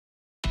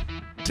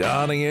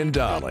Donnie and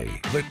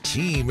Dolly. The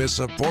team is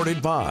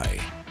supported by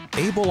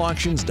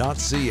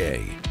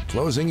ableauctions.ca.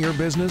 Closing your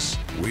business?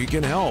 We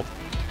can help.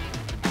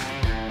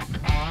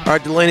 All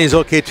right, Delaney's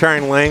OK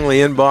Tire Langley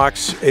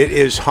inbox. It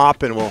is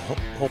hopping. We'll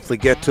hopefully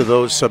get to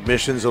those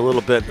submissions a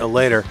little bit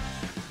later.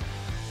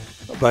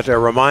 But a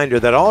reminder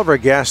that all of our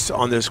guests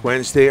on this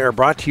Wednesday are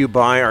brought to you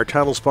by our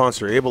title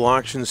sponsor, Able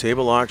Auctions,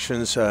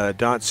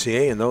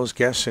 ableauctions.ca. And those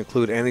guests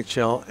include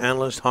NHL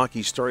analyst,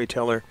 hockey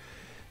storyteller,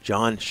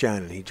 John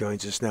Shannon. He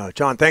joins us now.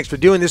 John, thanks for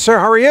doing this, sir.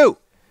 How are you?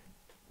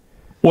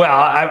 Well,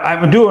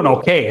 I'm doing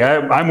okay.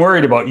 I'm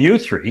worried about you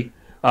three.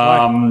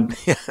 Well,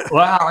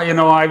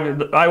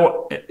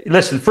 I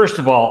listen, first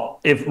of all,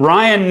 if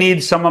Ryan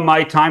needs some of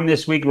my time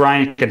this week,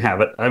 Ryan can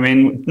have it. I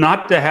mean,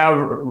 not to have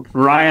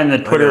Ryan, the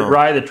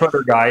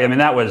Twitter guy. I mean,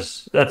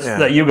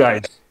 that you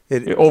guys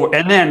over.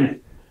 And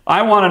then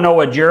I want to know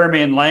what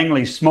Jeremy and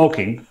Langley's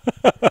smoking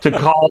to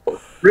call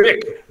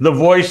Rick the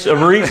voice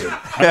of reason.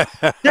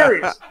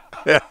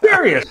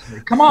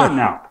 Seriously, come on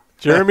now.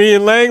 Jeremy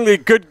and Langley,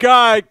 good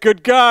guy.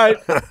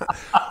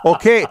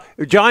 Okay,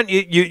 John,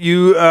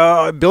 you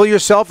bill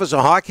yourself as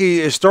a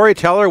hockey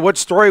storyteller. What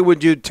story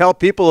would you tell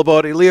people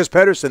about Elias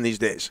Pettersson these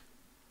days?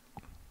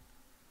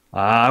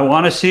 I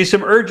want to see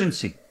some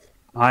urgency.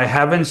 I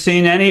haven't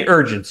seen any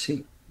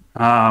urgency.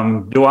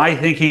 Do I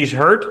think he's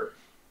hurt?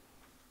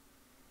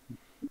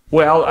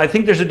 Well, I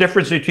think there's a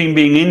difference between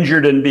being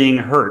injured and being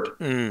hurt.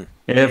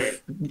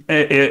 If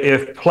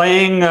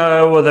playing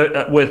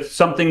with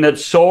something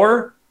that's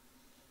sore,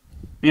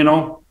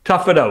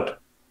 tough it out.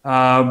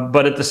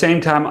 But at the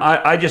same time,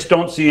 I just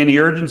don't see any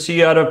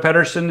urgency out of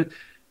Pettersson.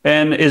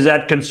 And is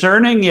that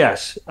concerning?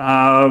 Yes.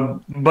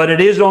 But it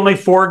is only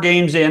 4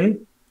 games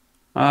in.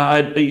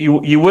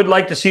 You would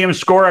like to see him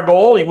score a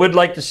goal. You would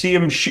like to see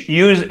him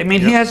use. I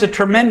mean, He has a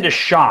tremendous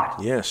shot.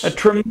 Yes. A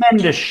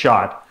tremendous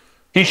shot.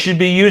 He should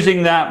be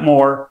using that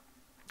more.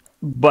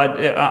 But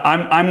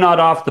I'm not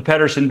off the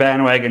Pettersson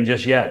bandwagon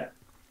just yet.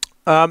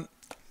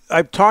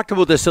 I've talked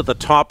about this at the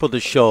top of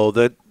the show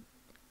that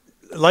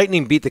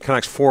Lightning beat the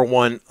Canucks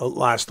 4-1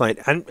 last night,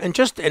 and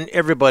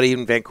everybody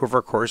in Vancouver,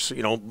 of course,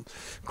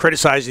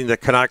 criticizing the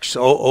Canucks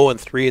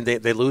 0-3, and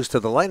they lose to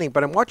the Lightning.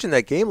 But I'm watching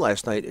that game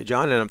last night,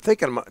 John, and I'm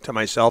thinking to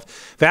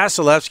myself,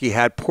 Vasilevsky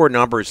had poor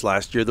numbers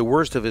last year, the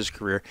worst of his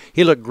career.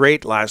 He looked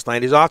great last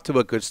night. He's off to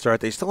a good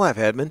start. They still have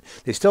Hedman.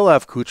 They still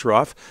have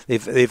Kucherov.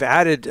 They've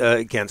added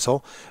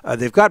Gensel.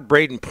 They've got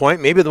Braden Point,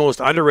 maybe the most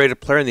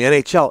underrated player in the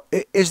NHL.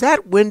 Is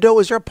that window?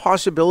 Is there a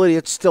possibility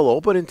it's still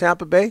open in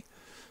Tampa Bay?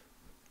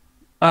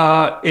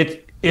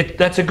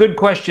 That's a good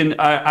question.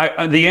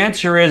 The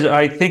answer is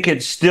I think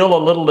it's still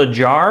a little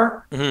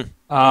ajar.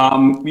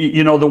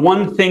 Mm-hmm. The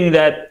one thing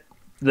that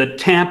the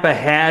Tampa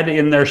had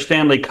in their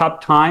Stanley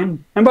Cup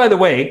time, and by the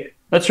way,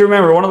 let's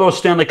remember one of those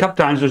Stanley Cup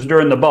times was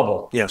during the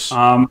bubble. Yes.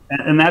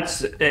 And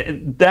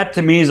that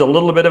to me is a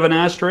little bit of an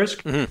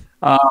asterisk.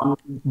 Mm-hmm.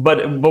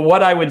 But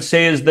what I would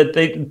say is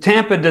that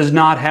Tampa does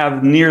not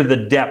have near the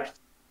depth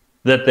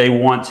that they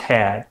once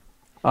had.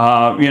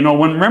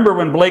 Remember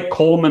when Blake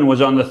Coleman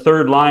was on the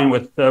third line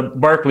with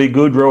Barclay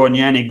Goodrow and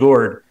Yanni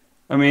Gourde?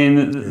 I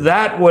mean,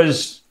 that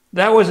was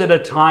at a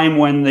time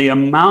when the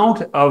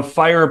amount of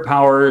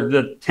firepower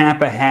that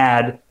Tampa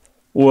had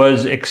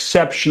was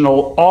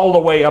exceptional all the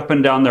way up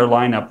and down their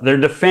lineup. Their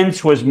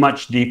defense was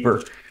much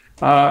deeper.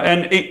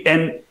 And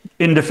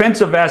in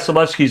defense of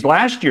Vasilevsky's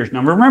last year's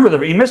number,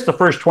 remember he missed the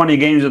first 20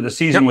 games of the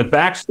season with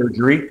back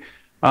surgery.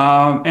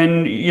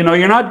 And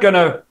you're not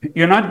gonna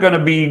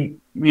be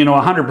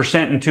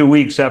 100% in 2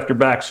 weeks after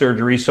back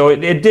surgery. So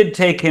it did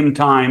take him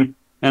time,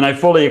 and I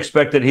fully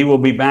expect that he will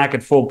be back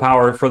at full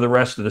power for the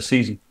rest of the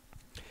season.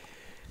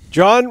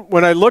 John,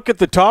 when I look at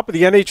the top of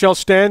the NHL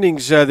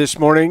standings this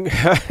morning,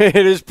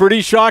 it is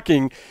pretty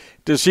shocking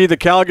to see the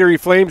Calgary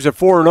Flames at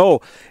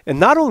 4-0. And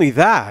not only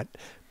that,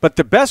 but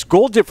the best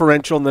goal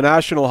differential in the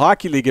National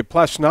Hockey League at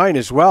 +9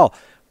 as well.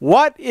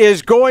 What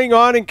is going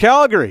on in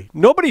Calgary?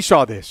 Nobody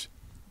saw this.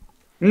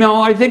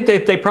 No, I think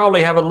they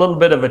probably have a little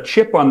bit of a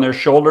chip on their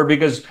shoulder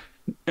because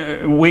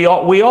we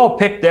all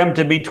picked them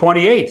to be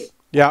 28th.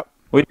 Yeah,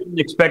 we didn't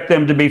expect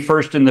them to be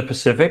first in the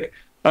Pacific.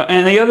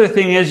 And the other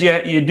thing is,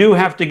 you do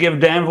have to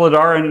give Dan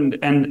Vladar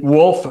and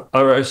Wolf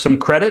some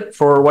credit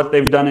for what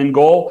they've done in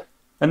goal.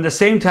 At the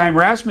same time,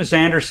 Rasmus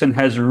Andersson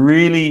has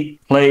really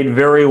played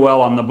very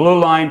well on the blue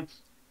line,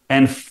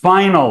 and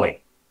finally,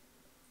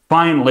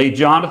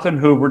 Jonathan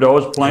Huberdeau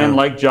is playing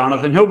like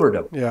Jonathan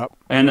Huberdeau. Yeah.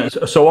 And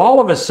so all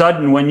of a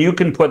sudden, when you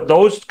can put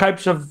those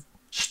types of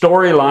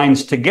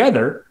storylines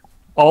together,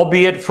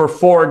 albeit for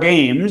 4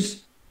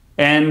 games,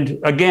 and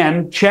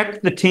again,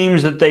 check the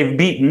teams that they've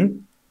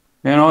beaten.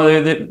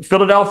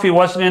 Philadelphia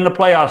wasn't in the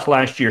playoffs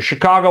last year.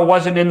 Chicago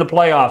wasn't in the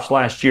playoffs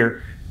last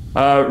year.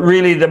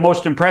 Really, the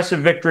most impressive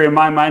victory in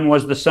my mind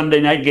was the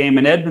Sunday night game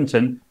in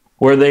Edmonton,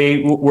 where they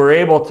were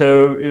able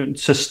to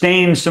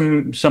sustain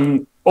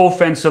some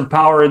offensive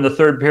power in the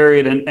third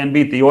period and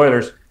beat the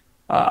Oilers.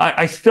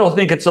 I still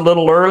think it's a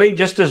little early,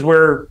 just as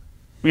we're,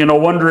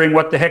 wondering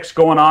what the heck's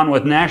going on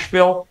with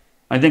Nashville.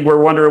 I think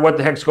we're wondering what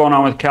the heck's going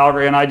on with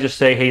Calgary, and I just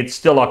say, hey, it's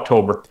still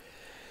October.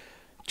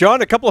 John,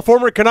 a couple of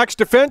former Canucks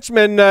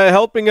defensemen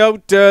helping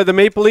out the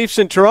Maple Leafs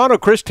in Toronto.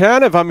 Chris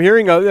Tanev, I'm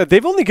hearing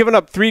they've only given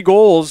up 5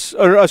 goals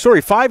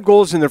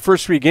in their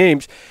first 3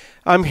 games.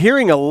 I'm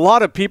hearing a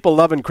lot of people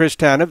loving Chris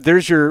Tanev.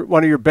 There's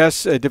one of your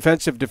best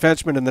defensive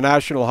defensemen in the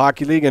National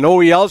Hockey League. And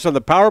OEL's on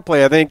the power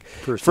play, I think,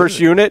 first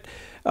unit.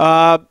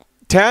 Tanev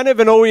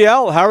and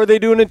OEL, how are they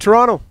doing in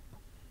Toronto?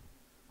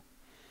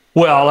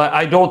 Well,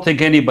 I don't think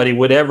anybody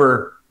would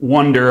ever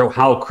wonder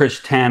how Chris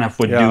Tanev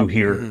would do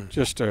here.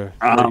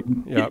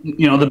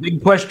 Mm-hmm. The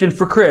big question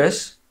for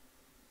Chris,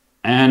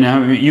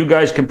 and you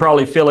guys can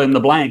probably fill in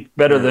the blank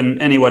better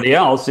than anybody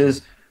else,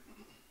 is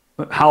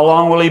how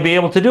long will he be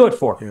able to do it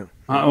for? Yeah.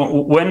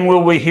 When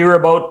will we hear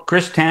about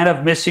Chris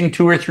Tanev missing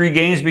 2 or 3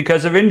 games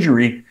because of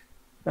injury?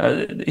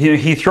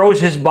 He throws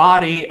his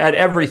body at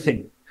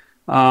everything.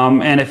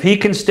 And if he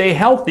can stay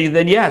healthy,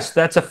 then yes,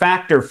 that's a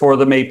factor for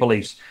the Maple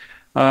Leafs.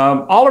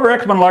 Oliver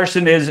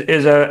Ekman-Larsson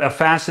is a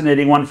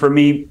fascinating one for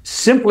me,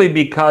 simply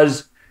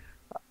because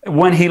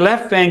when he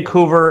left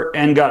Vancouver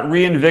and got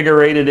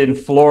reinvigorated in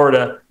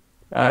Florida,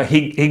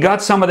 he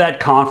got some of that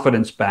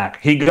confidence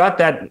back. He got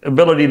that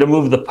ability to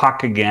move the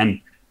puck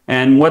again.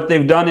 And what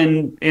they've done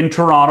in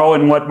Toronto,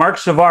 and what Mark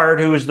Savard,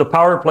 who is the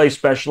power play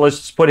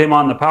specialist, put him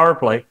on the power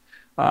play,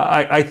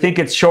 I think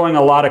it's showing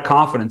a lot of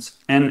confidence.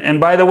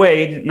 And by the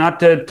way, not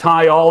to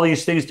tie all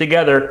these things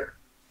together,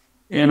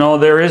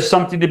 there is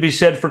something to be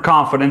said for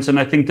confidence, and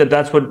I think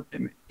that's what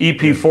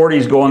EP40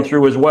 is going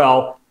through as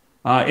well,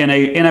 in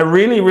a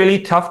really, really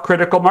tough,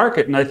 critical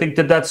market. And I think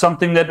that's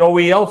something that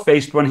OEL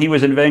faced when he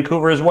was in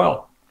Vancouver as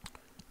well.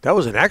 That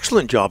was an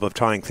excellent job of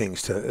tying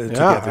things together,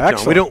 John.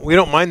 Excellent. We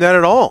don't mind that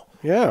at all.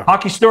 Yeah.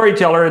 Hockey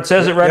storyteller, it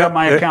says it right on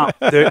my account.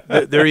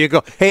 There you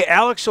go. Hey,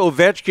 Alex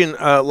Ovechkin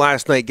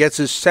last night gets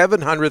his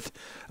 700th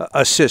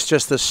assist,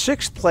 just the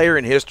 6th player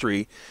in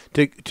history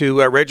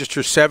to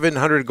register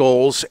 700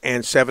 goals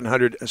and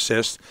 700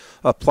 assists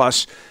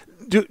plus.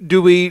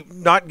 Do we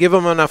not give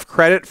him enough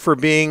credit for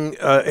being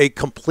a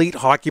complete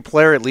hockey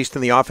player, at least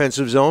in the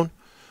offensive zone?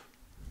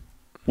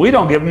 We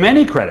don't give him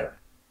any credit.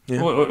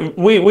 Yeah.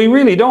 We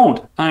really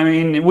don't. I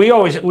mean,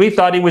 we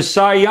thought he was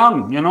Cy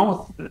Young,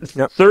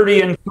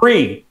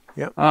 30-3.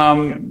 Yep.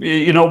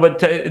 But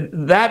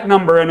that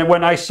number, and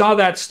when I saw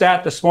that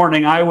stat this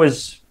morning, I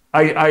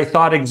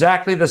thought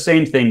exactly the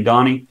same thing,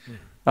 Donnie.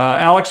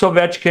 Alex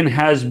Ovechkin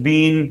has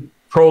been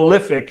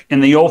prolific in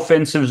the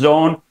offensive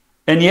zone.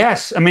 And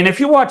yes, I mean, if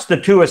you watch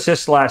the 2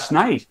 assists last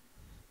night,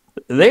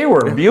 they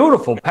were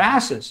beautiful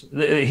passes.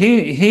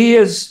 He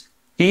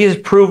is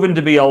proven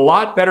to be a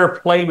lot better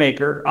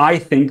playmaker, I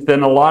think,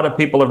 than a lot of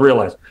people have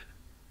realized.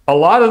 A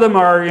lot of them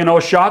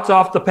are, shots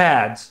off the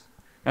pads,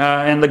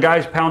 and the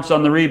guys pounce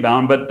on the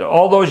rebound. But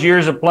all those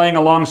years of playing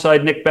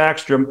alongside Nick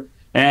Backstrom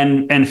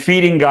and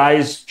feeding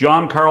guys,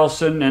 John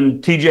Carlson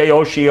and TJ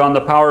Oshie on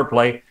the power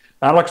play,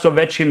 Alex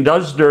Ovechkin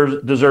does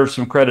deserve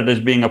some credit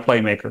as being a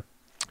playmaker.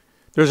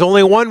 There's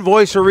only one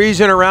voice of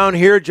reason around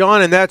here,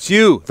 John, and that's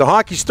you, the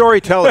hockey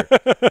storyteller.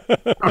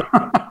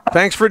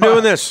 Thanks for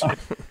doing this.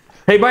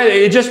 Hey, by the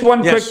way, just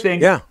one quick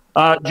thing. Yeah.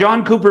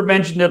 John Cooper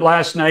mentioned it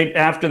last night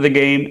after the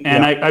game,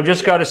 and I've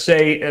just got to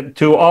say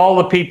to all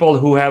the people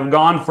who have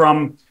gone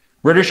from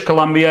British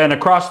Columbia and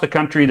across the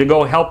country to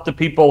go help the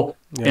people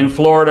in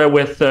Florida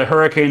with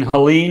Hurricane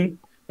Helene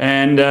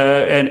and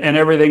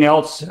everything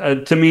else,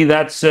 to me,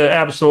 that's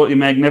absolutely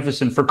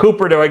magnificent. For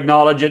Cooper to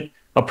acknowledge it,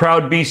 a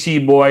proud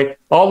BC boy,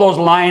 all those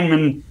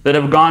linemen that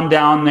have gone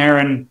down there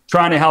and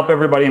trying to help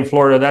everybody in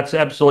Florida, that's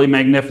absolutely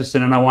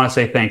magnificent, and I want to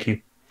say thank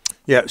you.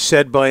 Yeah,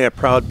 said by a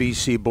proud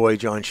BC boy,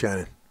 John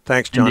Shannon.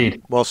 Thanks, John.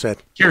 Indeed. Well said.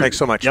 Cheers. Thanks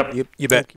so much. Yep. You bet.